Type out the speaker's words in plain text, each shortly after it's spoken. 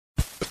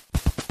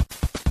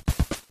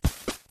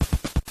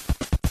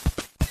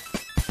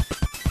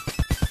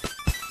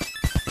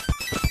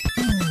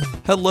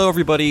Hello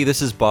everybody, this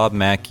is Bob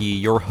Mackey,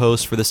 your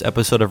host for this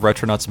episode of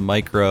Retronauts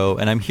Micro,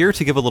 and I'm here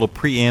to give a little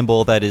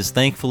preamble that is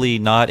thankfully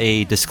not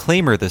a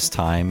disclaimer this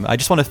time. I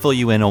just want to fill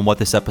you in on what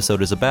this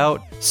episode is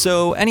about.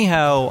 So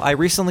anyhow, I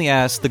recently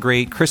asked the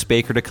great Chris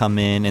Baker to come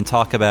in and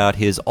talk about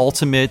his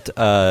ultimate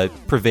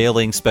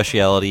prevailing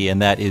speciality,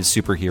 and that is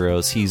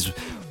superheroes. He's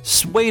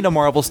way into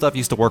Marvel stuff,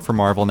 used to work for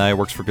Marvel, now he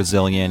works for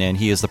Gazillion, and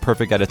he is the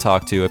perfect guy to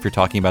talk to if you're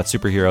talking about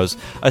superheroes,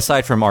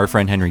 aside from our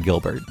friend Henry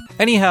Gilbert.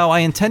 Anyhow, I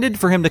intended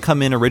for him to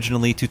come in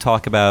originally to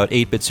talk about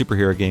 8-bit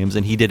superhero games,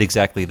 and he did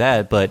exactly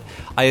that, but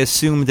I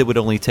assumed it would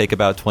only take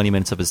about 20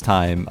 minutes of his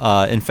time.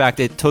 In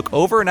fact, it took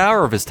over an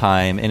hour of his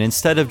time, and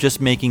instead of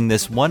just making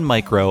this one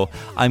micro,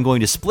 I'm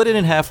going to split it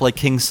in half like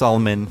King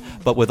Solomon,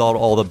 but without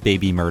all the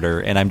baby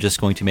murder, and I'm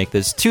just going to make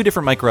this 2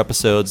 different micro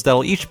episodes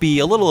that'll each be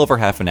a little over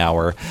half an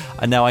hour.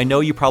 Now, I know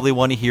you probably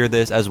want to hear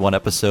this as one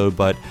episode,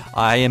 but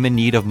I am in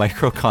need of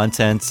micro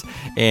content,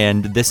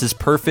 and this is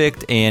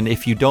perfect, and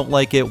if you don't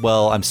like it,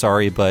 well, I'm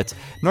sorry, but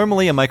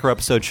normally a micro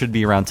episode should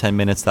be around 10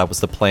 minutes. That was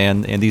the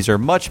plan, and these are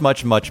much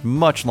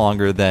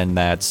longer than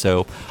that,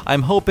 so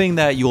I'm hoping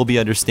that you will be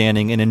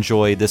understanding and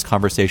enjoy this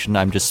conversation.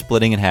 I'm just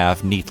splitting in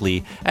half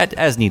neatly,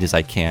 as neat as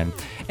I can.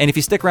 And if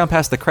you stick around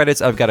past the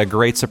credits, I've got a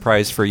great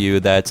surprise for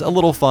you that's a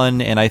little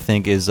fun and I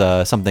think is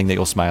something that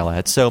you'll smile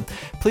at. So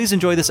please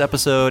enjoy this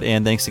episode,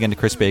 and thanks again to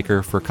Chris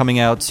Baker for coming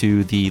out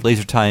to the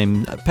Laser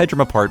Time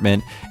bedroom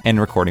apartment and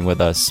recording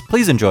with us.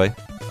 Please enjoy.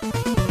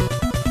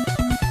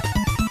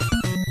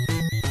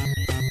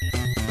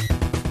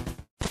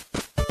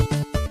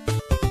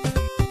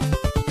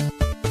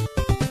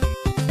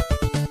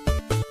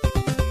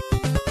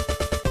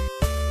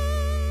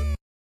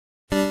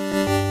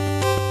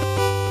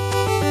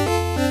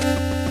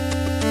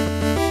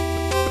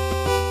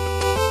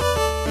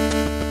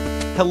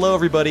 Hello,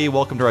 everybody.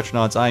 Welcome to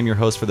Retronauts. I'm your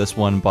host for this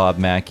one, Bob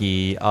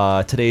Mackey.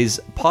 Today's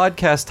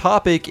podcast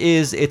topic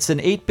is it's an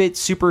 8-bit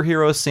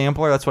superhero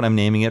sampler. That's what I'm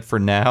naming it for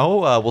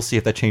now. We'll see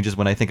if that changes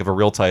when I think of a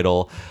real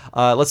title.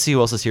 Let's see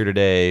who else is here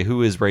today.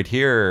 Who is right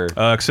here?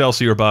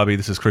 Excelsior, Bobby.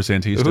 This is Chris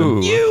Antista.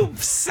 Ooh. You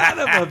son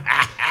of a...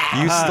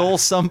 You stole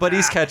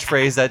somebody's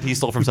catchphrase that he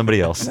stole from somebody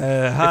else. If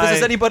this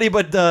is anybody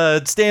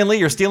but Stanley,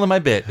 you're stealing my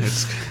bit.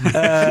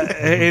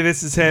 Hey,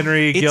 this is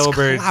Henry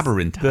Gilbert.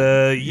 Clobbering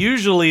time.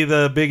 Usually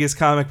the biggest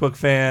comic book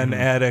fan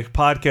at a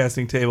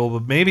podcasting table,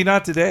 but maybe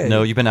not today.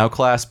 No, you've been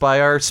outclassed by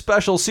our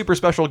super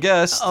special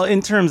guest.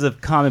 In terms of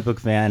comic book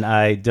fan,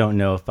 I don't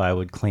know if I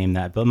would claim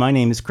that, but my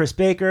name is Chris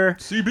Baker.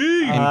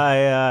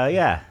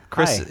 CB!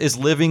 Chris Hi. is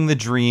living the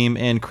dream.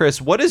 And Chris,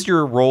 what is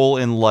your role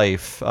in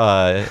life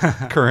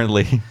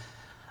currently?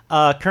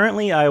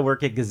 Currently, I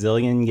work at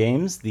Gazillion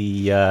Games,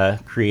 the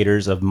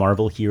creators of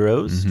Marvel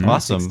Heroes.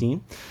 Awesome.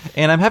 2016.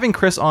 And I'm having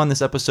Chris on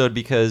this episode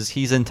because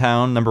he's in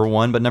town, number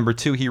one, but number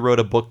two, he wrote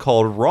a book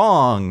called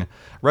Wrong!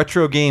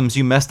 Retro Games,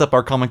 You Messed Up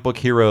Our Comic Book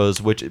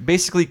Heroes, which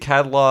basically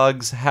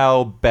catalogs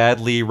how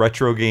badly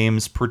retro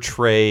games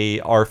portray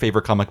our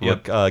favorite comic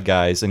book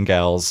guys and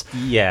gals.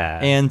 Yeah.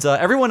 And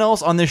everyone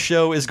else on this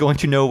show is going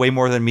to know way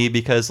more than me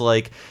because,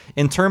 like,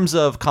 in terms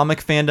of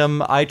comic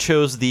fandom, I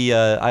chose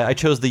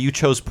the You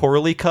Chose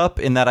Poorly Cup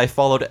in that I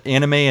followed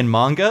anime and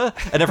manga,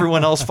 and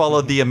everyone else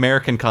followed the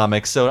American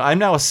comics. So I'm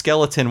now a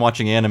skeleton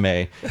watching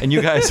anime, and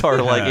you guys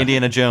are like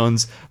Indiana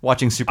Jones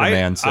watching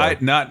Superman. I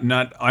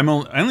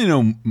only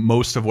know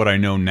most of what I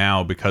know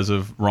now because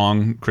of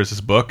Wrong,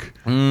 Chris's book,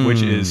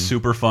 which is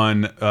super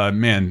fun.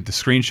 Man, the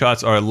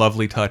screenshots are a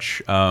lovely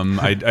touch.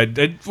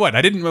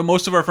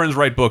 Most of our friends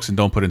write books and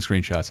don't put in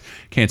screenshots.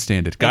 Can't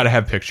stand it. Gotta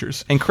have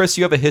pictures. And Chris,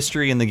 you have a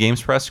history in the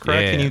games press,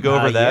 correct? Yeah. Can you go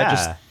over that? Yeah.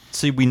 Just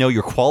so we know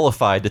you're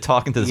qualified to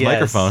talk into this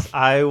microphone.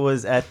 I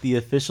was at the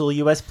official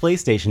U.S.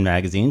 PlayStation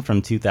magazine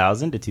from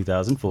 2000 to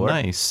 2004.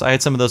 Nice. I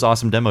had some of those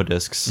awesome demo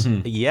discs.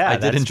 Yeah, I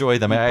did enjoy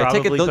them. I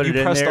take it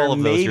you pressed all of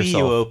those Maybe yourself.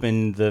 you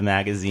opened the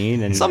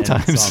magazine and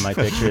Sometimes. saw my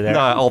picture there.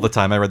 Not all the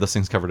time. I read those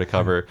things cover to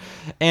cover.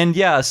 And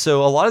yeah,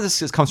 so a lot of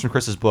this comes from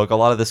Chris's book. A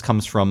lot of this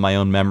comes from my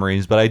own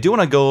memories. But I do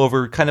want to go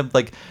over kind of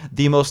like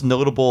the most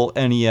notable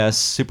NES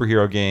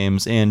superhero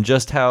games and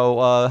just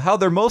how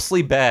they're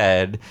mostly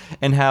bad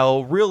and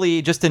how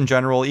really just in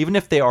general, even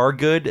if they are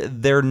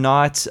good, they're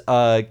not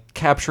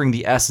capturing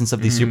the essence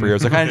of these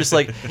superheroes. They're kind of just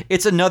like,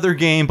 it's another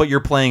game, but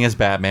you're playing as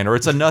Batman, or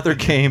it's another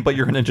game, but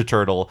you're a Ninja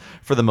Turtle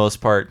for the most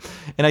part.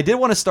 And I did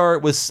want to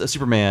start with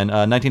Superman,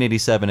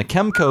 1987, a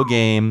Kemco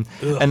game.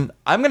 Ugh. And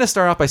I'm going to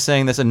start off by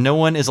saying this, and no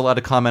one is allowed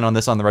to comment on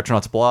this on the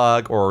Retronauts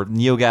blog or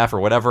NeoGAF or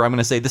whatever. I'm going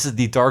to say this is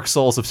the Dark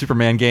Souls of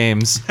Superman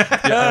games.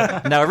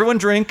 Now, everyone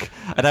drink.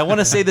 And I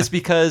want to say this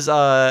because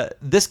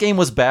this game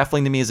was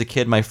baffling to me as a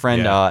kid. My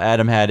friend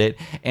Adam had it,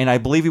 and I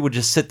believe he would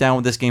just sit down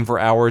with this game for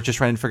hours just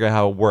trying to figure out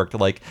how it worked.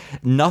 Like,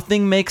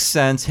 nothing makes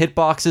sense.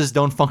 Hitboxes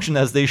don't function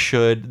as they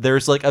should.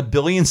 There's like a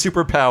billion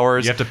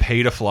superpowers. You have to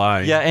pay to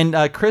fly. Yeah,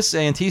 and Chris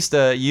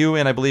Antista, you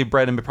and I believe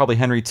Brett and probably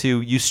Henry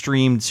too, you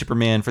streamed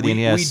Superman for the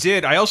NES. We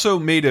did. I also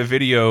made a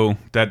video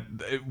that,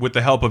 with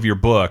the help of your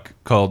book,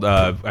 called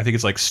I think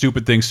it's like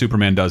Stupid Things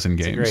Superman Does in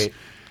Games. Great.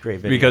 Great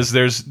video. Because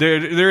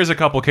there is a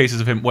couple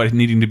cases of him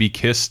needing to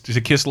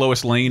kiss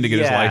Lois Lane to get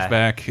his life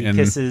back. He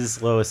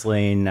kisses Lois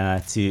Lane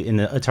in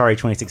the Atari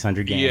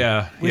 2600 game.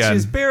 Yeah, which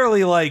is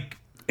barely like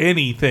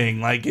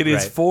anything. Like it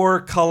is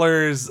 4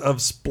 colors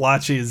of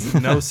splotches,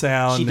 no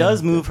sound. She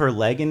does move her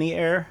leg in the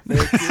air,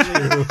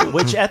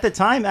 which at the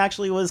time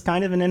actually was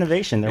kind of an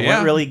innovation. There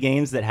weren't really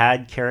games that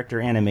had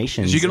character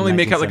animations. You can only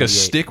make out like a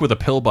stick with a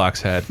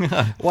pillbox head.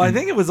 Well, I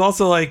think it was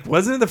also like,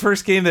 wasn't it the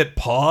first game that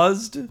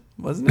paused?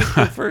 Wasn't it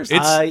the first?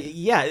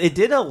 Yeah, it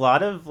did a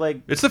lot of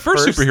like. It's the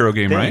first superhero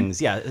game, things.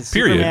 right? Yeah, it's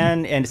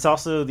Superman, and it's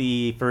also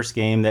the first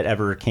game that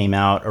ever came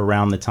out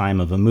around the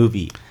time of a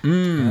movie.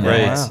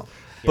 Right. Wow.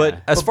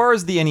 But as far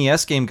as the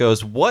NES game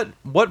goes, what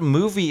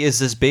movie is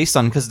this based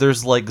on? Because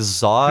there's like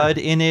Zod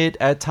in it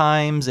at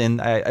times,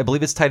 and I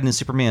believe it's tied into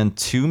Superman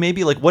 2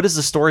 maybe? Like, what is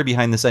the story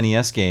behind this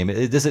NES game?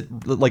 Is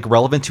it like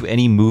relevant to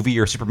any movie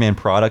or Superman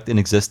product in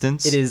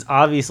existence? It is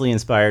obviously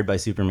inspired by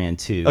Superman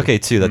 2. Okay,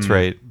 2, that's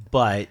right.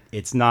 But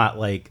it's not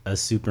like a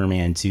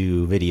Superman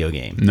 2 video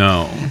game.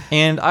 No.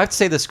 And I have to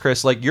say this,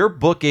 Chris, like your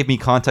book gave me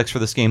context for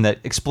this game that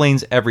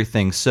explains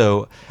everything.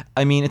 So,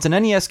 I mean, it's an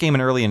NES game, an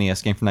early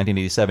NES game from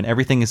 1987.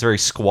 Everything is very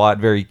squat,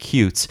 very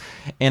cute.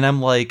 And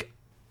I'm like,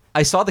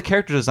 I saw the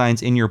character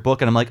designs in your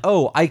book, and I'm like,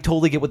 oh, I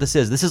totally get what this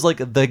is. This is like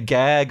the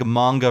gag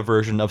manga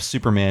version of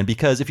Superman,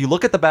 because if you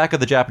look at the back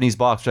of the Japanese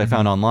box, which I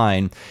found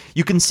online,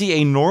 you can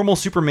see a normal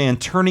Superman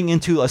turning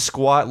into a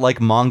squat, like,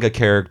 manga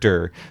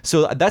character.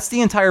 So that's the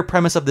entire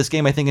premise of this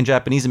game. I think in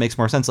Japanese it makes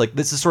more sense. Like,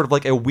 this is sort of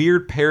like a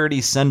weird parody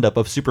send-up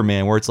of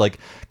Superman, where it's like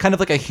kind of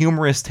like a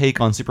humorous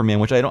take on Superman,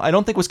 which I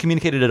don't think was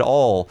communicated at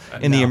all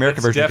in the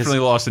American version.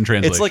 Definitely lost in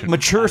translation. It's like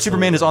mature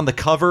Superman is on the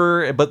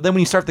cover, but then when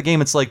you start the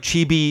game, it's like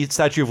Chibi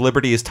Statue of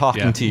Liberty is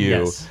talking to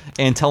you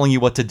and telling you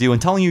what to do and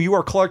telling you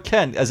are Clark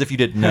Kent as if you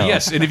didn't know.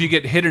 Yes, and if you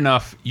get hit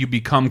enough, you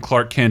become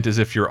Clark Kent as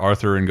if you're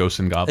Arthur in Ghosts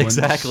and Goblins.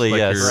 Exactly, like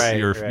yes.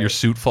 Your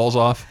suit falls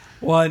off.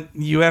 Well,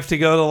 you have to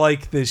go to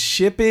like the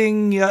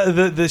shipping,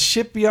 the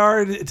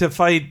shipyard to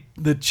fight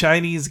the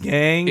Chinese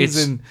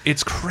gangs,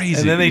 it's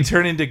crazy. And then they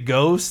turn into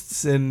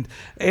ghosts, and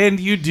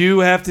you do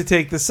have to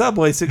take the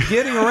subway. So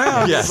getting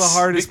around is the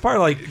hardest part.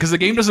 Like, because the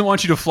game doesn't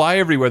want you to fly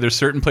everywhere. There's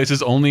certain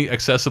places only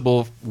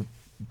accessible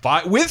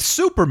with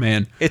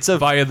Superman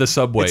via the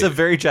subway. It's a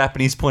very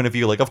Japanese point of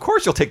view. Like, of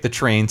course you'll take the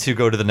train to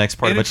go to the next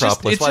part of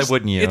Metropolis. Why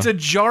wouldn't you? It's a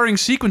jarring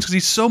sequence because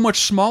he's so much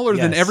smaller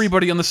than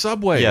everybody on the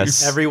subway.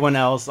 Yes. Everyone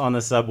else on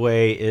the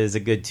subway is a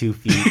good 2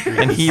 feet.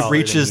 And he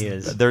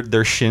reaches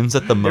their shins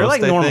at the most. They're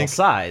like normal think.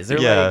 size. They're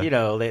like, you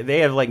know, they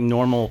have like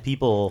normal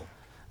people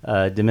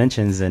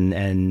dimensions,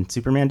 and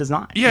Superman does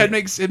not. Yeah, it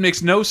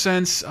makes no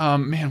sense.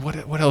 Man,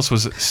 what else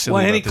was silly? Well,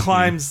 and about he this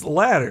climbs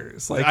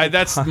ladders. Like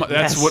that's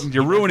what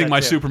you're ruining my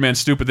Superman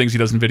stupid things he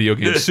does in video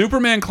games.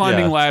 Superman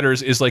climbing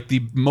ladders is like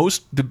the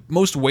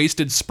most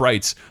wasted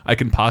sprites I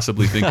can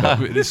possibly think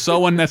of. It is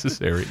so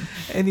unnecessary.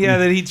 And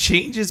that he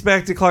changes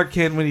back to Clark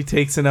Kent when he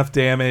takes enough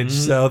damage,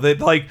 so that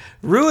like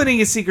ruining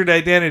his secret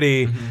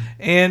identity.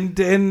 And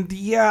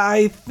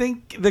I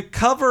think the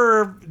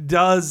cover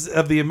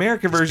of the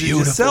American version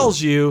just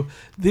sells you.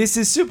 This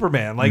is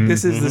Superman. Like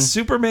this is the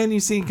Superman you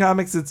see in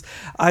comics.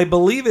 I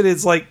believe it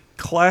is like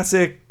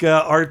classic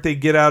art they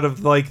get out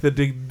of like the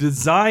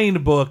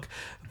design book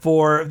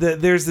for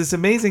there's this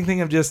amazing thing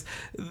of just.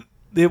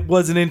 It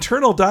was an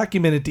internal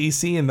document at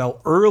DC in the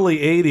early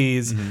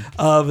 80s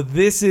of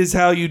this is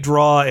how you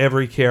draw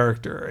every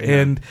character.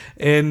 And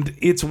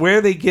it's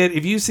where they get,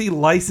 if you see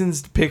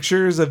licensed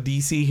pictures of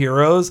DC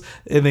heroes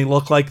and they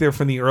look like they're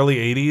from the early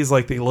 80s,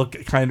 like they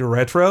look kind of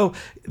retro,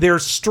 they're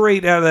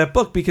straight out of that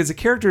book because the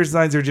character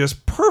designs are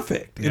just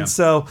perfect. And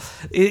so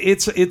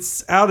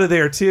it's out of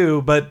there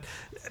too. But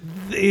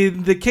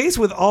in the case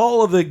with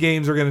all of the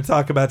games we're going to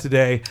talk about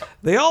today,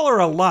 they all are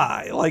a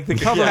lie. Like the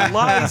cover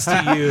lies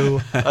to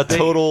you. A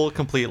total,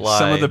 complete lie.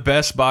 Some of the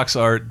best box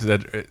art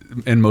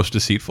and most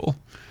deceitful.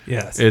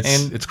 Yes.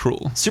 It's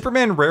cruel.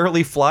 Superman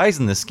rarely flies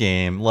in this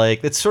game.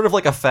 Like, it's sort of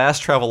like a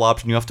fast travel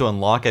option you have to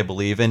unlock, I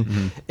believe.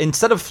 And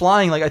instead of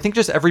flying, like, I think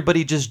just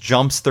everybody just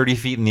jumps 30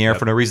 feet in the air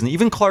for no reason.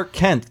 Even Clark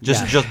Kent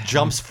just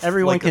jumps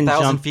Everyone like can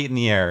 1,000 jump feet in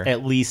the air.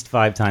 At least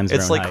 5 times.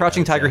 It's like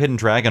Crouching Tiger, Hidden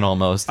Dragon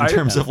almost in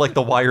terms of like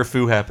the wire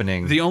fu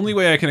happening. The only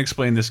way I can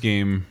explain this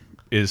game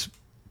is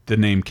the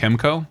name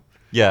Chemco.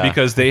 Yeah.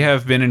 Because they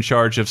have been in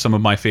charge of some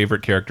of my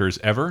favorite characters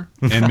ever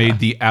and made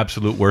the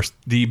absolute worst,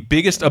 the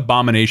biggest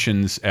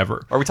abominations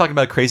ever. Are we talking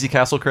about Crazy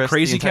Castle, Chris?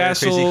 Crazy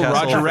Castle,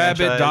 Roger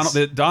Rabbit,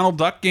 the Donald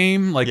Duck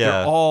game, like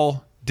they're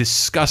all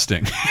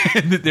disgusting.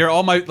 They're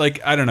all my,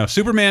 like, I don't know.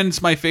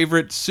 Superman's my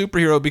favorite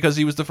superhero because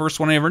he was the first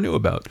one I ever knew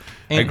about.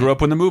 And I grew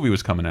up when the movie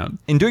was coming out.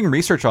 In doing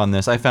research on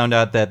this, I found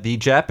out that the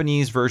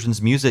Japanese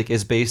version's music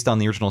is based on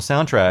the original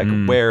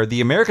soundtrack, where the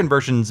American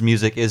version's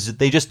music is,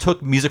 they just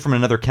took music from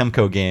another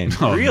Chemco game.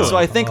 Oh, really? So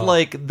I think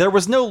like there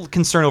was no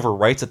concern over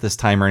rights at this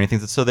time or anything.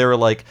 So they were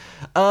like,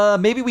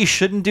 maybe we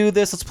shouldn't do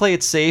this. Let's play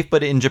it safe.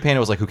 But in Japan,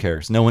 it was like, who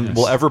cares? No one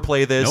will ever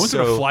play this. No one's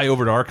going to fly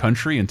over to our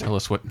country and tell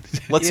us what.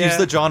 Let's use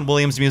the John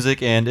Williams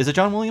music and And is it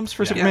John Williams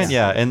for Superman? Yes.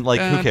 Yeah, and like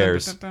who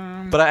cares?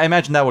 But I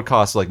imagine that would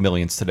cost like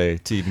millions today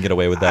to even get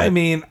away with that. I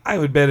mean, I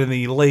would bet in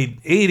the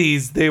late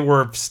 80s they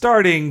were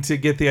starting to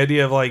get the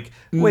idea of like,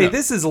 wait,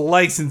 this is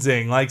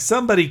licensing. Like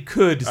somebody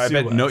could I sue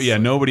bet us.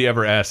 nobody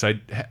ever asked.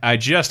 I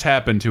just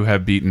happened to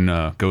have beaten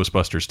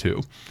Ghostbusters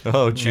 2.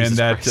 Oh, Jesus and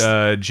that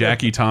Christ.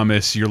 Jackie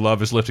Thomas, "Your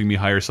Love Is Lifting Me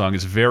Higher" song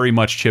is very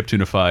much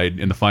chiptunified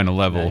in the final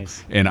level,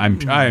 Nice. and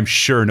I am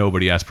sure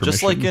nobody asked permission.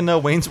 Just like in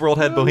Wayne's World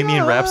had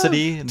Bohemian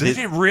Rhapsody. Did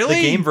it really?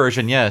 The game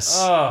version, yes.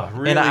 Oh,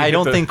 really? And I Hit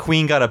don't the- think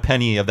Queen got a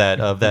penny of that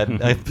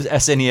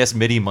SNES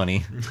MIDI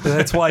money.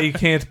 That's why you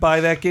can't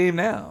buy that game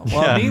now.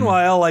 Well, Yeah.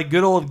 meanwhile, like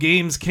good old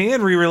games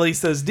can re-release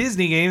those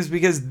Disney games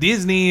because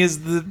Disney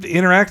is the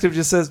interactive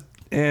just says.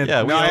 And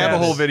Yeah, No, I have a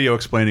whole this. video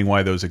explaining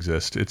why those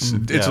exist. It's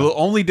yeah.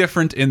 only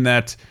different in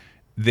that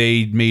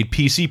they made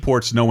PC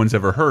ports no one's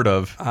ever heard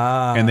of,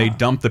 and they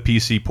dumped the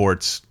PC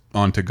ports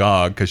onto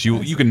GOG because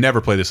you can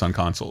never play this on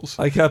consoles.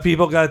 Like how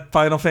people got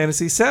Final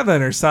Fantasy VII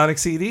or Sonic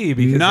CD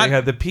because Not- they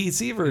had the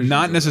PC version.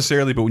 Not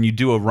necessarily, but when you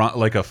do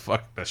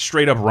a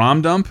straight up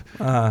ROM dump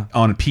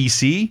on a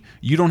PC,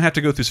 you don't have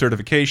to go through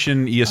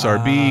certification,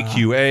 ESRB,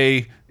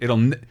 QA.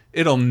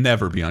 It'll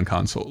never be on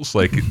consoles.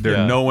 Like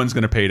Yeah. no one's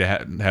going to pay to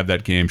have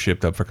that game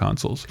shipped up for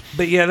consoles.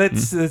 But yeah,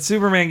 that's that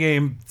Superman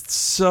game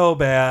so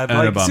bad. An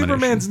Like abomination.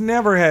 Superman's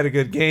never had a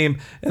good game,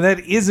 and that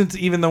isn't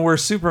even the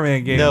worst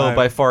Superman game. No, I've-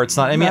 by far it's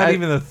not. I mean, not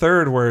even the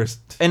third worst.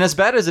 and as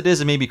bad as it is,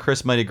 and maybe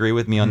Chris might agree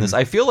with me on this,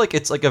 I feel like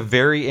it's like a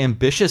very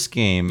ambitious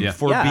game Yeah.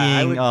 for Yeah, I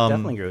being. would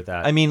definitely agree with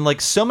that. I mean,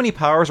 like so many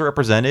powers are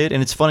represented,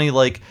 and it's funny,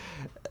 like.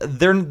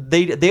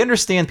 They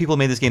understand people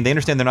made this game. They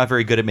understand they're not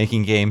very good at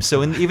making games.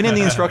 So even in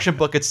the instruction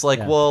book, it's like,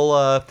 Yeah.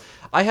 well,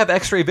 I have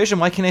X-ray vision.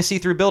 Why can't I see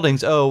through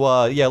buildings?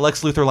 Oh, yeah,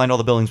 Lex Luthor lined all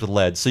the buildings with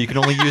lead, so you can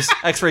only use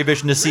X-ray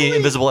vision to see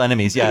invisible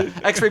enemies. Yeah,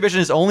 X-ray vision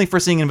is only for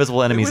seeing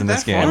invisible enemies in went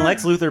this that game. and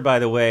Lex Luthor, by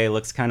the way,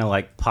 looks kind of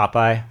like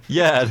Popeye,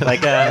 Yeah,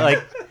 like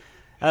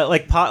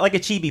a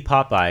chibi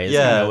Popeye is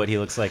Yeah. kind of what he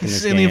looks like in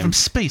this Alien game. from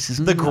space,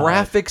 isn't the it?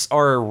 graphics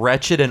are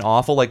wretched and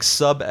awful, like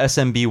sub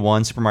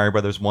SMB1, Super Mario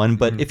Brothers 1.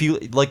 But if you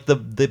like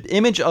the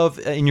image of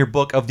in your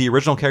book of the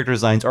original character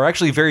designs are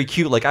actually very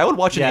cute. Like I would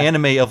watch an Yeah.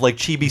 anime of like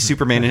chibi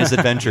Superman and his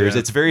adventures.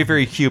 It's very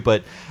very cute,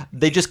 but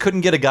they just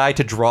couldn't get a guy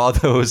to draw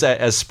those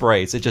as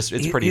sprites. It's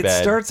pretty It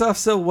bad. starts off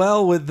so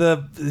well with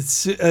a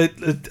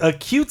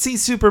cutesy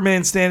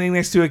Superman standing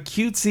next to a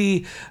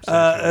cutesy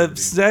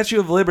Statue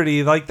of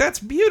Liberty. Like that's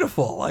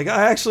beautiful. Like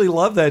I actually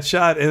love that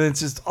shot, and it's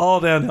just all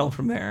downhill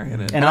from there.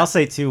 And I'll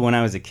say too, when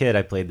I was a kid,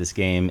 I played this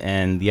game,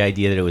 and the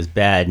idea that it was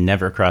bad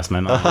never crossed my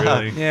mind.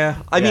 Really? yeah,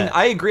 I mean, Yeah.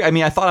 I agree. I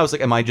mean, I thought I was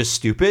like, am I just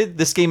stupid?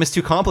 This game is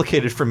too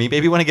complicated for me.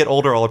 Maybe when I get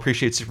older, I'll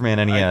appreciate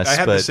Superman NES. I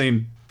had but the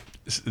same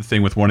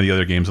thing with one of the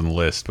other games on the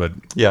list, but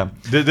yeah.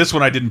 this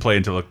one I didn't play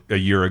until a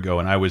year ago,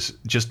 and I was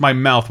just my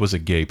mouth was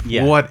agape.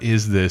 Yeah. What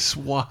is this?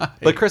 Why?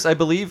 But Chris, I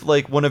believe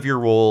like one of your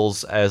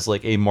roles as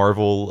like a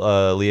Marvel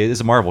liaison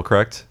is a Marvel,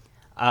 correct?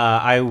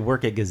 I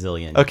work at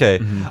Gazillion. Okay.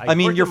 I I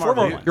mean, worked your at Marvel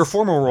former once. your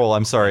former role,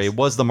 I'm sorry,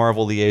 was the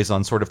Marvel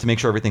liaison, sort of to make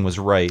sure everything was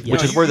right,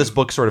 which Yeah. is where this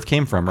book sort of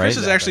came from, right? Chris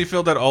has actually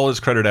filled out all his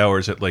credit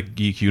hours at like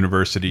Geek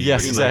University.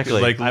 Yes, Like-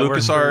 exactly. Like I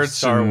worked for LucasArts,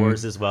 Star and-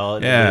 Wars as well.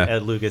 Yeah.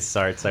 At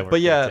LucasArts, I worked. But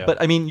yeah, there, too. but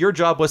I mean, your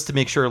job was to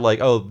make sure, like,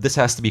 oh, this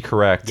has to be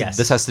correct. Yes.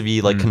 This has to be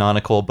like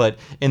canonical. But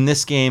in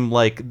this game,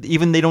 like,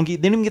 even they don't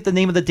even get the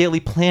name of the Daily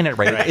Planet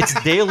right. It's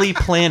Daily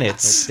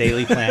Planets. It's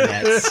Daily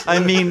Planets. I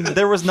mean,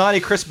 there was not a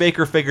Chris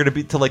Baker figure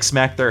to like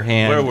smack their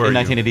hand Where in were you?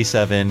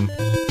 1987.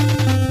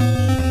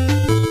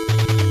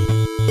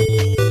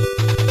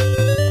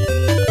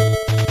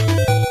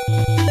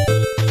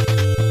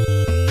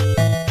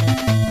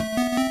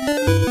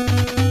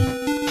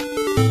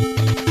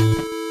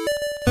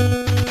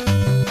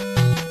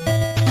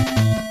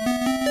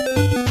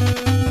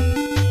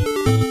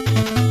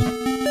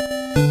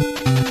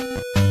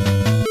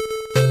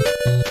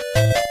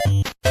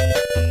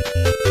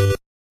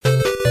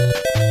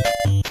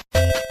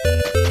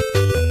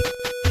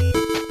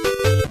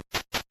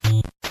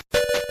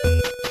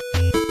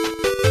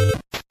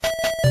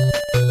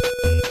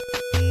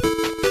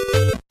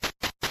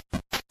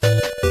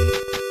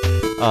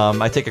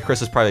 I take it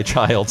Chris is probably a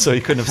child, so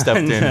he couldn't have stepped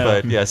in. No.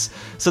 But yes,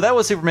 so that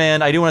was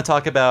Superman. I do want to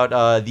talk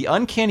about the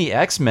Uncanny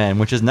X-Men,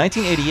 which is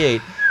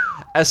 1988.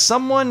 As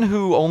someone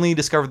who only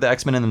discovered the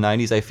X-Men in the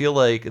 90s, I feel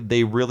like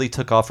they really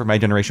took off for my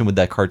generation with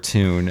that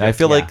cartoon. I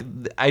feel Yeah. like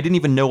I didn't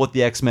even know what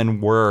the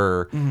X-Men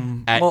were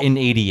in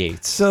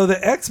 88. So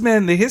the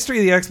X-Men, the history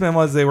of the X-Men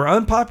was they were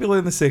unpopular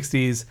in the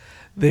 60s.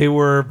 They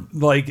were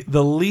like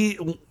the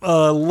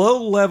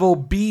low-level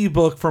B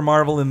book for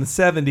Marvel in the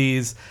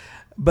 70s.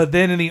 But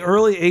then in the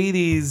early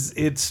 80s,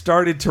 it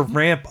started to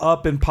ramp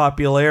up in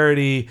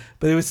popularity.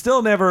 But it was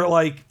still never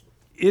like...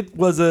 It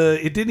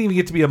didn't even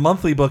get to be a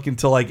monthly book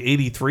until like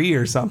 83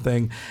 or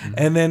something. Mm-hmm.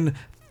 And then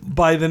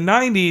by the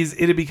 90s,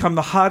 it had become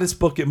the hottest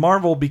book at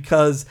Marvel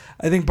because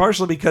I think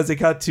partially because it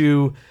got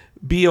to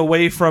be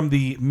away from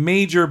the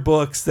major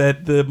books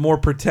that the more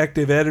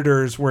protective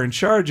editors were in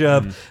charge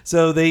of.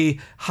 So they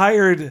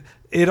hired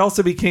it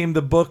also became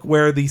the book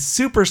where the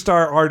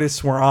superstar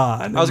artists were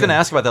on. I was going to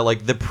ask about that,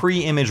 like the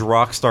pre-image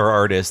rock star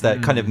artists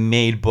that kind of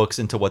made books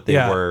into what they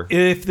were.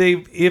 If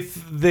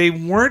they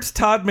weren't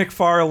Todd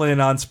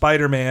McFarlane on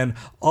Spider-Man,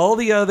 all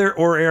the other,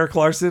 or Eric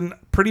Larson,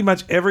 pretty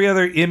much every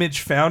other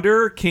Image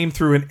founder came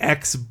through an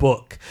X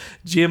book.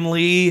 Jim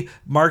Lee,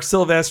 Mark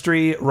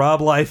Silvestri, Rob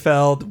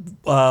Liefeld,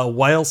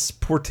 Wiles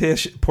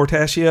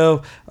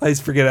Portacio. I always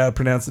forget how to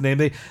pronounce the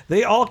name.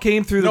 They all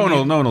came through. No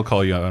one will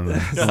call you out on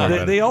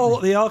that. They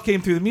all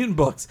came through the Mutant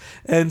books,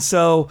 and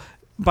so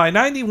by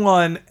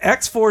 91,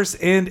 X-Force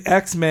and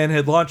X-Men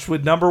had launched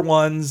with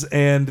 #1s,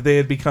 and they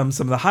had become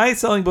some of the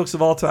highest-selling books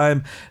of all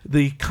time.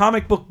 The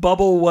comic book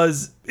bubble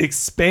was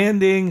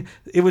expanding.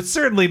 It would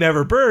certainly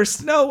never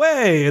burst. No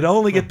way. It'd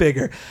only get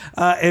bigger.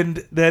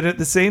 And then at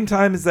the same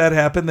time as that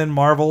happened, then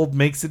Marvel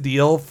makes a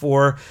deal with...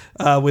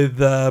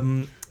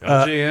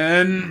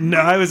 LJN. No,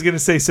 I was going to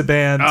say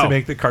Saban to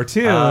make the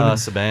cartoon.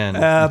 Saban.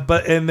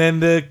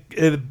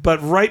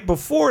 But right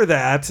before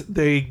that,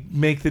 they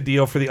make the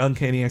deal for the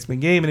Uncanny X-Men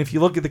game. And if you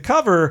look at the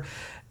cover,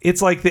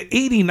 it's like the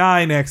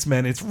 89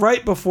 X-Men. It's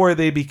right before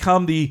they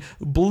become the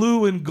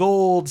blue and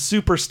gold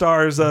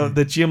superstars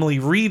that Jim Lee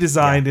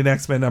redesigned in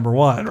X-Men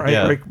 #1, right?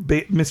 Yeah.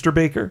 Mr.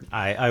 Baker?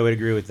 I would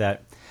agree with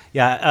that.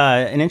 Yeah,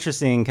 an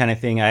interesting kind of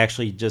thing I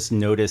actually just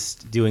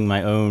noticed doing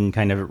my own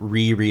kind of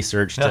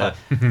research to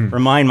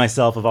remind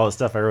myself of all the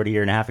stuff I wrote a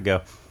year and a half ago.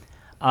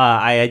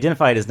 I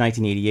identified as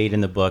 1988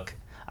 in the book.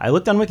 I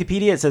looked on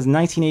Wikipedia, it says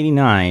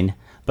 1989,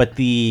 but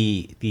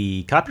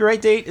the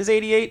copyright date is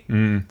 88.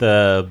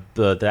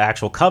 The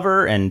actual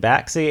cover and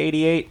back say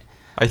 88.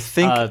 I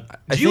think.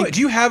 Do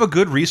you have a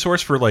good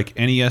resource for like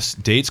NES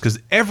dates? Because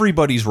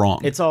everybody's wrong.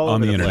 It's all on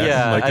over the the internet. place.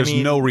 Yeah, like I there's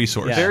mean, no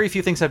resource. Yeah. Very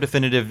few things have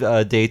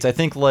definitive dates. I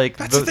think like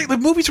That's the thing. The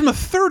movies from the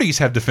 30s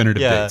have definitive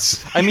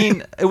dates. I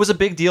mean, it was a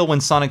big deal when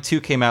Sonic 2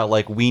 came out.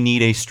 Like, we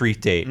need a street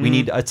date. We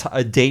need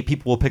a date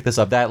people will pick this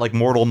up. That like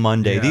Mortal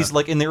Monday. Yeah. These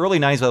like in the early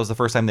 90s, that was the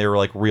first time they were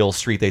like real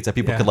street dates that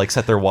people could like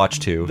set their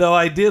watch to. Though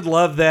I did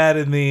love that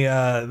in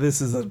the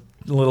this is a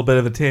little bit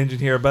of a tangent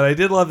here, but I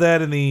did love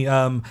that in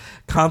the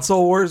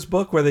Console Wars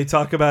book where they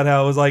talk about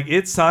how it was like,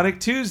 it's Sonic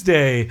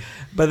Tuesday,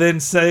 but then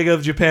Sega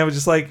of Japan was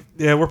just like,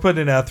 yeah, we're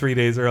putting it out 3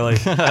 days early.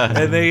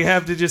 And they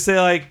have to just say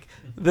like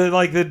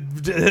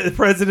the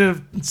president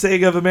of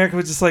Sega of America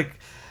was just like,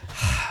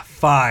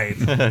 fine.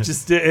 And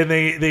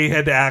they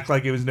had to act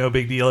like it was no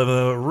big deal, even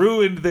though it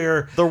ruined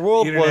their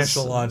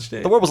international launch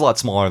date. The world was a lot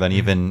smaller than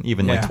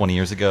even like 20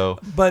 years ago.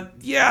 But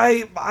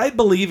yeah, I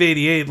believe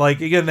 88.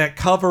 Like, again, that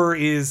cover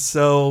is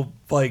so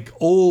like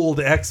old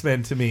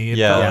X-Men to me.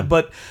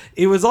 But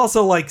it was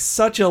also like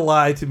such a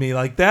lie to me.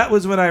 Like, that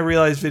was when I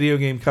realized video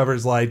game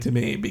covers lied to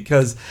me,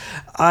 because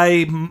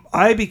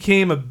I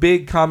became a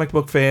big comic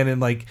book fan in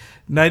like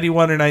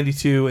 91 or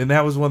 92, and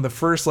that was one of the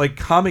first like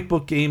comic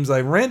book games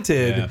I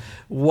rented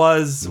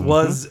was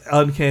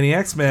Uncanny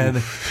X-Men.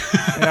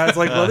 And I was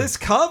like, well, this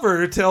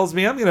cover tells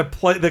me I'm going to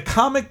play the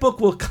comic book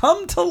will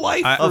come to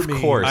life for me.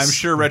 Of course. I'm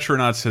sure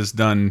Retronauts has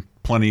done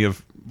plenty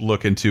of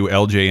look into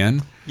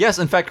LJN. Yes,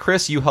 in fact,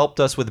 Chris, you helped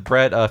us with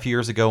Brett a few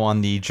years ago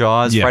on the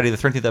Jaws Friday the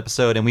 13th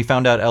episode, and we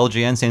found out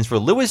LJN stands for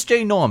Louis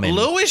J. Norman.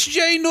 Louis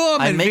J.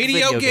 Norman,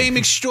 video game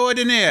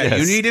extraordinaire. Yes.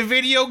 You need a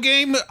video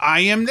game? I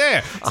am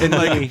there. And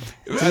like,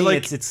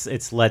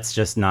 It's let's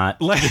just not.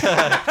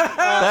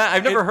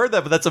 I've never heard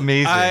that, but that's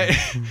amazing.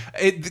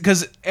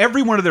 Because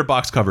every one of their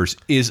box covers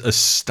is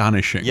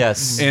astonishing.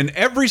 Yes. And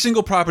every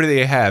single property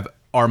they have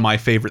are my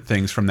favorite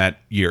things from that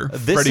year.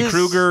 Freddy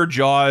Krueger,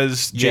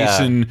 Jaws,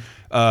 Jason,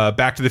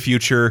 Back to the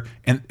Future,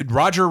 and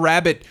Roger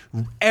Rabbit.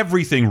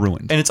 Everything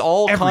ruined, and it's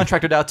all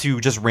contracted out to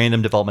just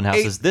random development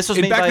houses. This was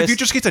made Back by to the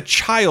Future gets a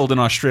child in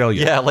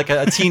Australia. Yeah, like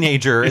a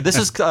teenager. This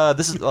is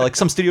like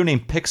some studio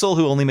named Pixel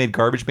who only made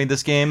garbage made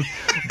this game.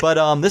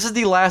 But this is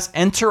the last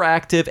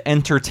interactive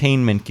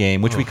entertainment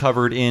game, which we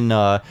covered in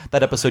that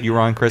episode you were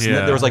on, Chris. And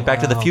there was like Back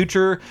to the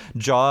Future,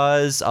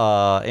 Jaws,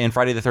 and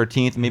Friday the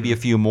 13th, maybe a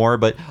few more.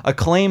 But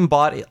Acclaim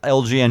bought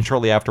LGN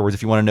shortly afterwards.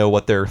 If you want to know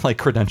what their like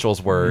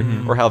credentials were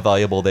or how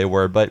valuable they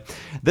were. But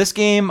this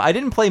game, I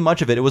didn't play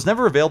much of it. It was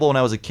never available when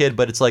I was a kid,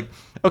 but it's like,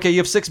 okay, you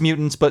have 6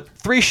 mutants, but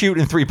 3 shoot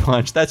and 3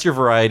 punch. That's your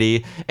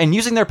variety. And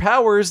using their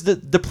powers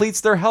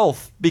depletes their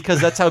health, because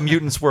that's how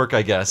mutants work,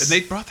 I guess. And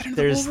they brought that into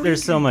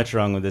There's so much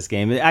wrong with this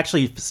game.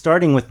 Actually,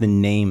 starting with the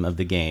name of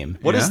the game.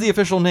 What is the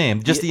official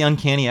name? Just the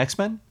Uncanny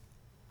X-Men?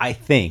 I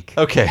think.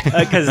 Okay.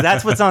 Because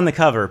that's what's on the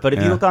cover. But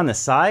if you look on the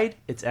side,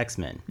 it's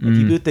X-Men. If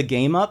you boot the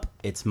game up,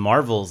 it's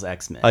Marvel's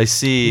X-Men. I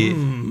see.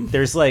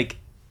 There's like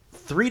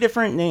 3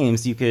 different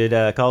names you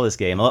could call this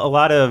game. A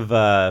lot of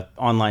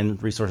online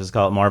resources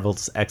call it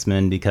Marvel's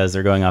X-Men because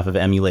they're going off of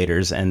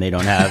emulators and they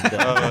don't have the,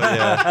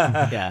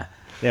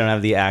 they don't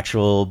have the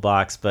actual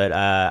box. But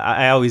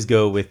I always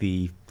go with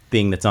the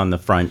thing that's on the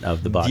front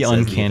of the box. The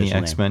Uncanny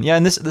X-Men. Yeah,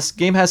 and this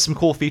game has some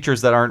cool features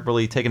that aren't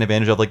really taken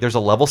advantage of. Like, there's a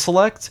level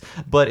select,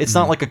 but it's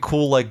not like a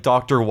cool like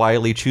Dr.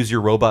 Wily choose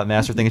your robot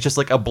master thing. It's just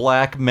like a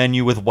black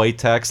menu with white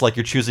text, like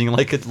you're choosing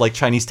like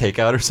Chinese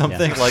takeout or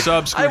something. Like,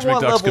 Sub I Scrooge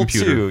want McDuck's level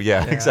computer. 2.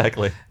 Yeah,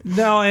 exactly.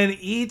 No, and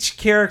each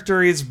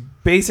character is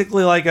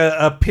basically like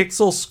a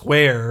pixel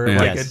square,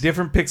 like Yes. a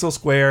different pixel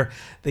square.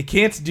 They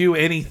can't do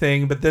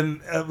anything, but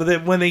then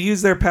when they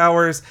use their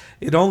powers,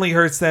 it only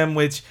hurts them,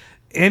 which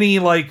any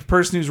like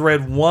person who's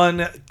read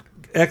one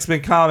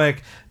X-Men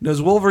comic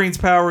knows Wolverine's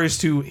power is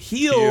to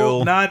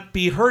heal, not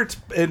be hurt.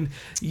 And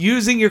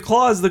using your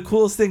claws, the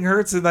coolest thing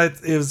hurts, and that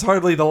it was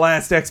hardly the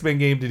last X-Men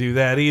game to do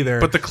that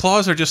either. But the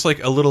claws are just like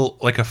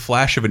a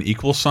flash of an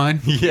equal sign.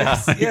 Yeah.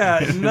 Yeah,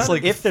 It's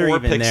like if they're 4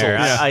 even pixels. there,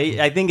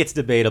 Yeah. I think it's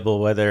debatable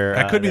whether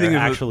I could be thinking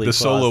of actually the claws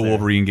solo there.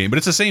 Wolverine game, but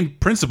it's the same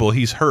principle.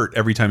 He's hurt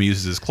every time he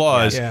uses his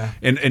claws. Yeah.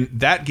 And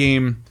that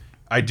game,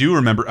 I do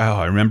remember. Oh,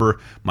 I remember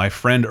my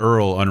friend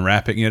Earl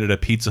unwrapping it at a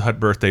Pizza Hut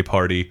birthday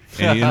party,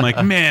 and I'm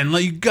like, "Man,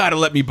 you gotta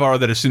let me borrow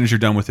that as soon as you're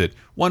done with it."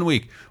 1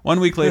 week. 1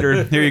 week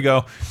later, here you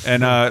go.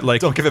 And like,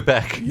 Don't give it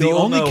back. the You'll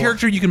only know.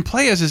 character you can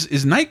play as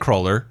is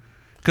Nightcrawler.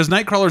 Because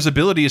Nightcrawler's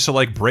ability is to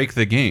like break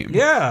the game,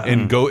 Yeah.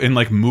 and go and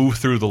like move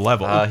through the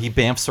level. He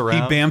bamfs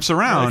around. He bamps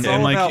around, It's and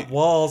all like about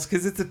walls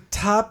because it's a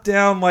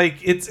top-down, like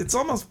it's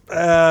almost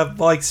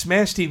like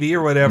Smash TV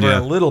or whatever, Yeah.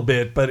 a little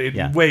bit, but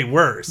way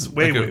worse,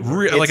 way like a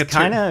worse. like a It's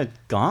kind of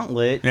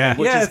Gauntlet, Yeah.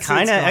 which Yeah, is it's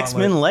kind of Gauntlet.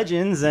 X-Men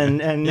Legends,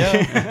 and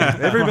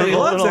Everybody Marvel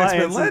loves Alliance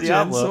X-Men and Legends,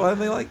 Diablo. so why do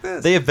they like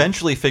this? They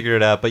eventually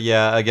figured it out, but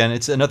yeah, again,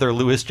 it's another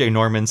Louis J.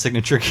 Norman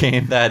signature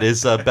game that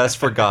is best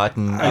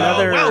forgotten.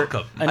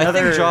 welcome. I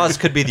think Jaws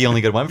could be the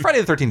only good one.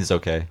 Friday the 13th is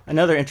okay.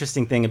 Another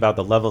interesting thing about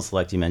the level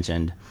select you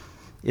mentioned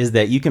is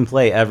that you can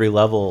play every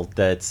level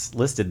that's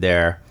listed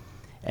there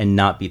and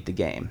not beat the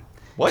game.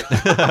 What?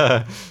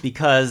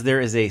 Because there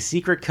is a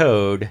secret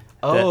code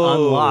that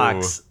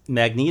unlocks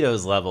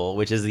Magneto's level,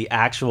 which is the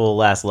actual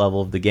last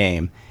level of the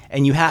game.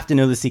 And you have to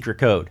know the secret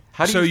code.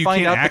 How do so you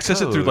find can't out the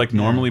access it code? through like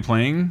normally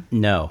playing?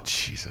 No.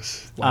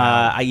 Jesus.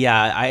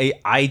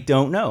 I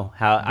don't know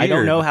how. I don't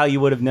Weird. know how you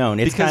would have known.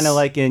 It's Because- kind of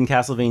like in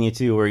Castlevania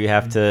 2, where you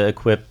have to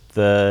equip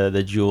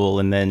the jewel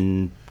and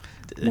then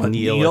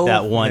kneel at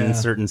that one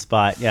certain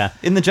spot. Yeah.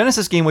 In the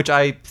Genesis game, which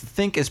I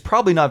think is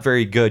probably not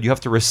very good, you have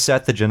to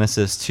reset the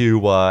Genesis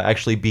to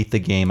actually beat the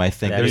game. I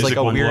think That there's is like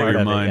a one weird, part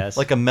of it, like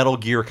yes. a Metal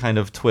Gear kind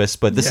of twist,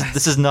 but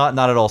this is not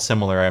at all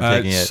similar. I'm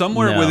taking it.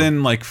 Somewhere No.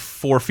 within like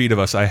 4 feet of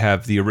us, I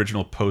have the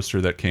original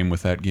poster that came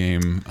with that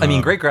game. I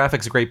mean, great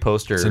graphics, great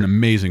poster. It's an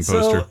amazing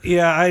poster. So,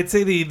 yeah, I'd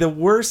say the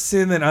worst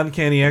sin that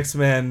Uncanny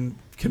X-Men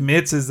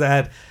commits is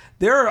that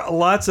there are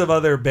lots of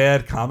other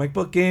bad comic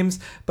book games,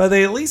 but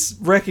they at least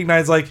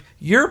recognize, like,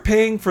 you're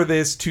paying for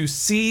this to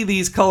see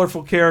these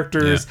colorful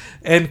characters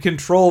and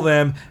control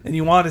them, and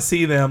you want to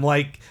see them.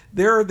 Like,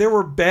 there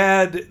were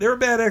bad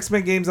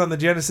X-Men games on the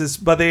Genesis,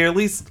 but they at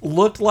least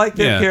looked like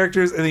their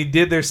characters and they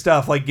did their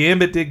stuff. Like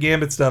Gambit did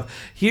Gambit stuff.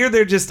 Here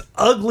they're just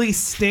ugly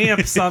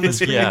stamps on the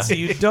screen, so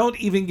you don't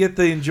even get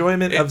the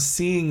enjoyment of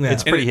seeing them.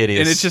 It's pretty hideous.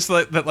 And it's just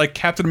like that, like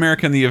Captain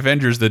America and the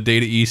Avengers, the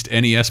Data East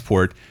NES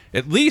port.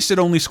 At least it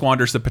only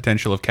squanders the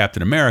potential of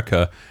Captain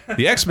America.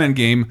 The X-Men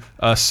game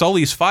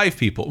sullies 5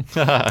 people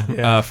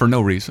for no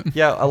reason.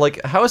 Yeah,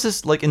 like how is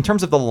this, like in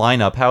terms of the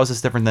lineup, how is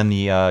this different than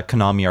the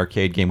Konami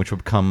arcade game, which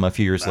would come a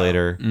few years later?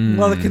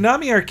 Well, the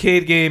Konami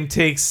arcade game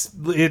takes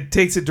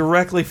it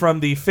directly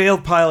from the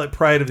failed pilot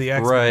Pride of the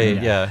X-Men. Right,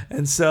 yeah.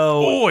 And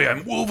so, Boy,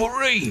 I'm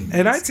Wolverine.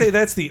 and I'd say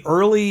that's the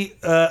early.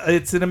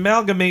 It's an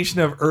amalgamation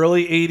of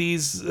early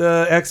 '80s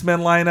X-Men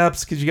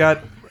lineups because you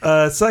got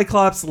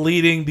Cyclops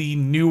leading the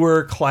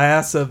newer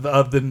class of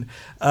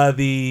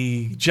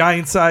the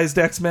giant-sized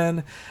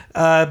X-Men,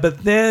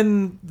 but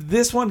then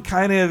this one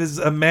kind of is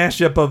a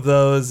mashup of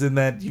those in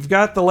that you've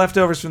got the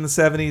leftovers from the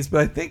 '70s,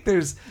 but I think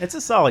there's It's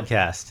a solid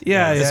cast.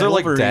 yeah, Is there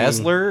like Wolverine.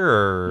 Dazzler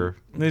or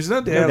there's no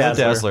No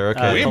Dazzler. Dazzler,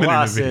 okay. Wait a minute,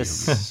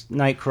 Colossus,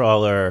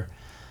 Nightcrawler,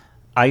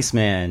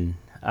 Iceman.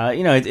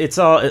 It's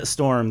all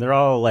Storm. They're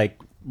all like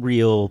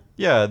real.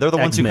 Yeah, they're the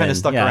ones who X-Men. kind of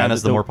stuck Yeah, around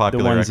as the more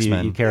popular ones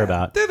X-Men. you care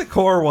about. They're the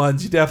core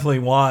ones you definitely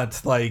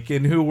want, like,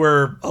 and who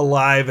were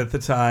alive at the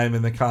time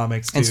in the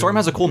comics too. And Storm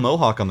has a cool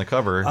mohawk on the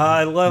cover.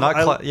 I love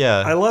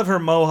I love her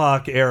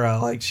Mohawk era.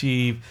 Like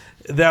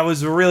that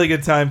was a really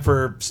good time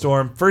for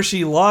Storm. First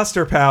she lost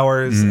her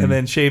powers and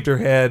then shaved her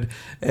head,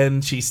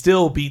 and she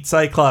still beat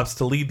Cyclops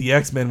to lead the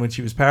X-Men when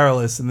she was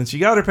powerless, and then she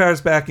got her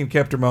powers back and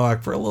kept her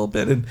Mohawk for a little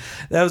bit, and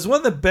that was one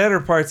of the better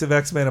parts of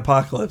X-Men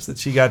Apocalypse, that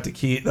she got to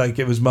keep, like,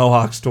 it was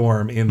Mohawk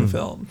Storm in the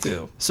film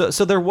too. So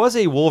there was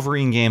a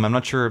Wolverine game. I'm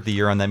not sure of the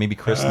year on that. Maybe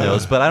Chris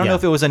knows, but I don't know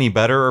if it was any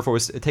better or if it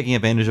was taking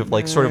advantage of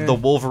like sort of the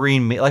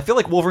Wolverine. I feel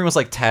like Wolverine was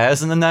like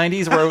Taz in the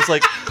 '90s, where it was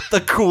like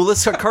the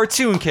coolest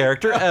cartoon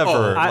character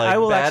ever. I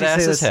will badass actually say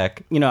as this.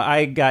 heck.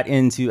 I got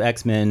into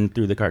X-Men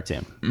through the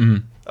cartoon.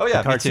 Oh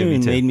yeah, The cartoon me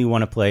too. made me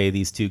want to play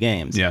these two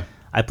games. Yeah.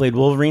 I played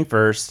Wolverine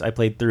first. I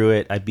played through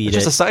it. I beat It's it.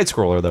 just a side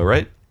scroller though,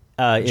 right?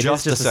 It is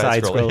just just a a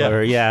side side-scroller,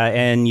 scroller, yeah.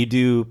 And you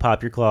do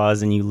pop your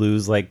claws, and you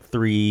lose like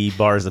 3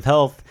 bars of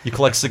health. You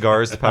collect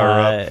cigars to power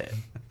up.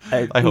 I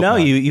hope no, not.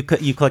 you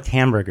collect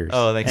hamburgers.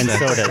 Oh, that makes and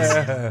sense.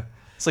 sodas.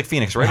 It's like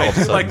Phoenix, right? All of a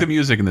I sudden. like the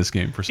music in this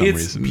game for some It's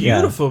reason.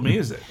 beautiful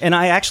music. And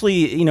I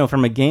actually,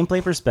 from a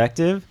gameplay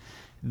perspective,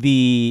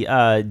 the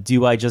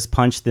do I just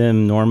punch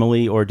them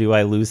normally or do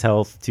I lose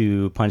health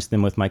to punch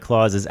them with my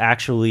claws is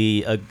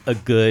actually a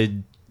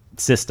good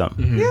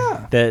system.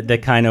 Yeah.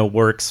 That kind of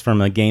works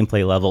from a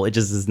gameplay level. It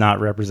just does not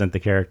represent the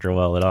character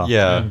well at all.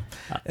 Yeah.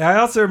 I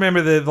also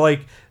remember that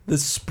like the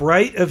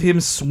sprite of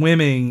him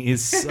swimming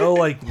is so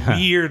like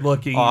weird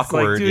looking.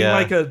 Awkward, It's like doing yeah.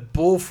 like a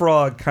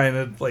bullfrog kind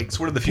of like. It's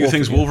one of the few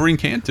things Wolverine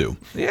can't do.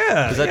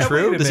 Yeah. Is that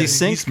true? Does he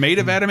sink? He's made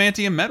of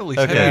adamantium metal. He's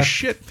Okay. heavy as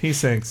shit. He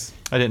sinks.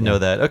 I didn't know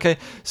that. Okay.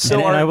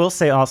 So And I will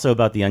say also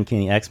about the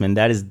Uncanny X-Men,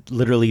 that is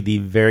literally the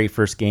very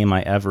first game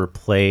I ever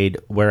played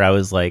where I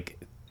was like,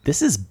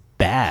 this is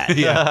bad.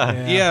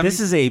 Yeah.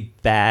 This is a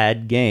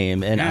bad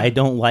game, and I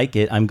don't like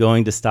it. I'm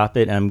going to stop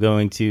it, and I'm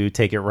going to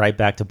take it right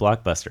back to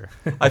Blockbuster.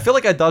 I feel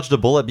like I dodged a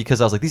bullet because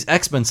I was like, these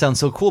X-Men sound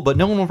so cool, but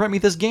no one will rent me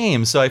this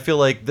game. So I feel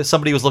like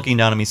somebody was looking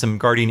down at me. Some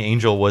guardian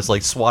angel was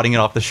like swatting it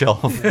off the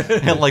shelf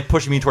and like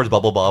pushing me towards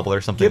Bubble Bobble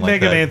or something Get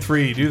like Mega that. Man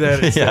 3. Do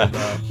that instead.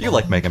 Yeah. You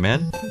like Mega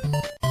Man.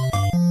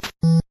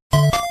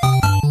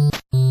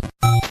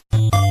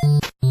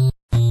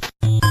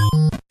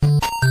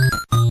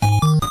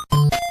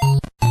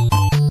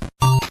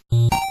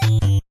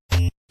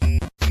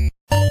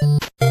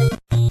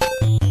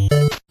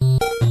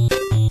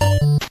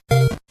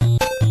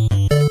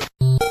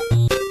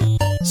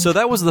 So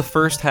that was the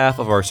first half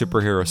of our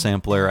superhero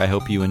sampler. I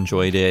hope you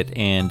enjoyed it.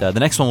 And the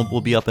next one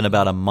will be up in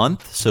about a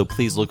month, so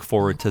please look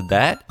forward to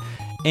that.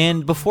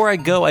 And before I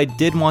go, I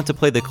did want to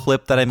play the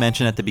clip that I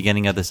mentioned at the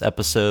beginning of this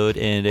episode,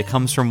 and it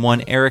comes from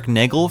one Eric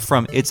Nagel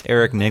from It's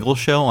Eric Nagel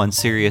Show on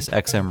Sirius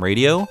XM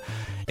Radio.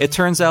 It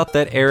turns out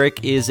that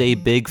Eric is a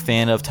big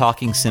fan of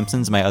Talking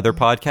Simpsons, my other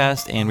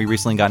podcast, and we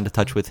recently got into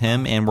touch with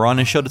him, and we're on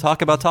his show to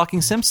talk about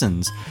Talking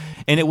Simpsons.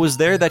 And it was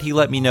there that he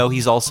let me know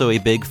he's also a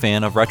big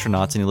fan of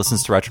Retronauts, and he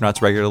listens to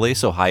Retronauts regularly,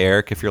 so hi,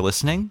 Eric, if you're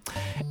listening.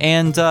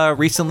 And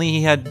recently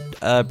he had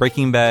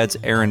Breaking Bad's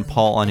Aaron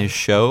Paul on his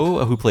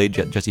show, who played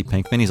Jesse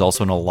Pinkman. He's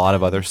also in a lot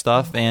of other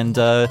stuff, and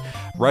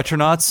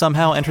Retronauts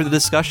somehow entered the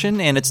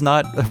discussion, and it's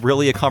not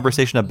really a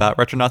conversation about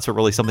Retronauts, but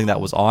really something that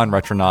was on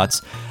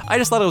Retronauts. I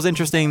just thought it was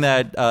interesting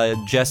that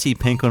Jesse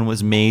Pinkman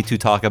was made to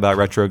talk about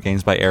retro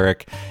games by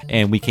Eric,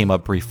 and we came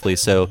up briefly.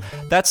 So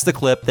that's the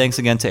clip. Thanks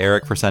again to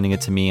Eric for sending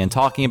it to me and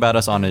talking about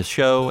us on his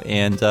show,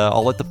 and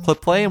I'll let the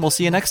clip play, and we'll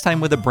see you next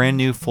time with a brand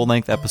new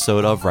full-length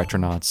episode of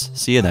Retronauts.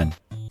 See you then.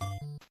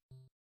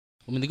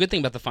 I mean, the good thing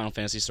about the Final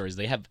Fantasy stories,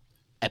 they have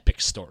epic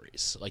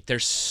stories. Like, they're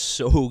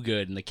so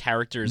good, and the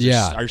characters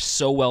are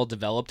so well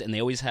developed, and they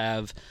always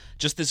have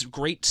just this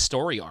great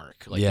story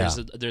arc. Like,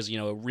 there's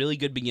a really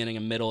good beginning,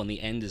 a middle, and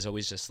the end is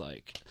always just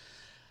like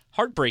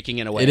heartbreaking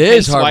in a way. It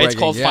is Hence why it's heartbreaking,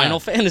 call Final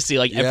Fantasy.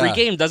 Like, every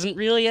game doesn't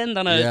really end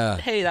on a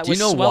hey, that was Do you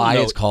know swell why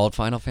note. it's called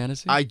Final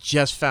Fantasy? I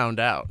just found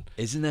out.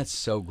 Isn't that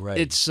so great?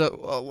 It's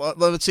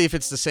let's see if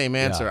it's the same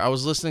answer. I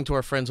was listening to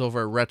our friends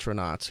over at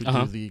Retronauts, who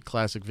do the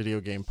classic video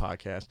game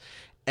podcast,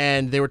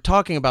 and they were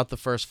talking about the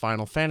first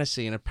Final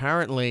Fantasy, and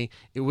apparently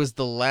it was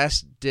the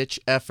last-ditch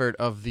effort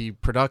of the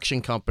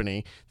production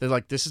company. They're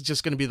like, this is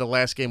just going to be the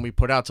last game we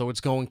put out, so it's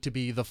going to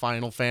be the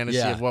Final Fantasy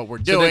of what we're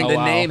doing. So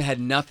the name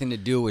had nothing to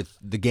do with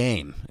the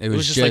game. It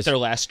was just like their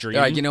last dream.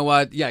 Like, you know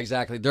what? Yeah,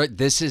 exactly.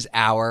 This is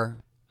our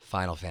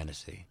Final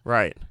Fantasy.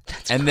 Right.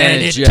 And then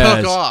it took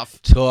just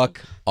off.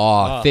 Took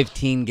off.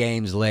 15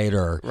 games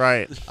later.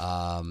 Right.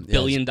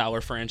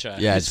 Billion-dollar franchise.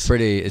 Yeah, it's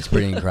pretty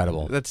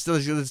incredible. That's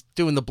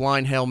doing the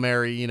blind Hail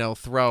Mary,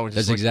 throw.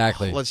 That's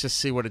exactly. Let's just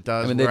see what it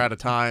does. I mean, we're out of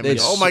time. they've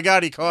Oh my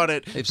God, he caught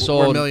it. They've We're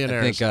sold,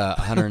 millionaires. I think,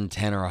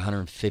 110 or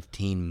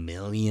 115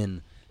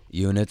 million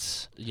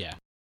units. Yeah.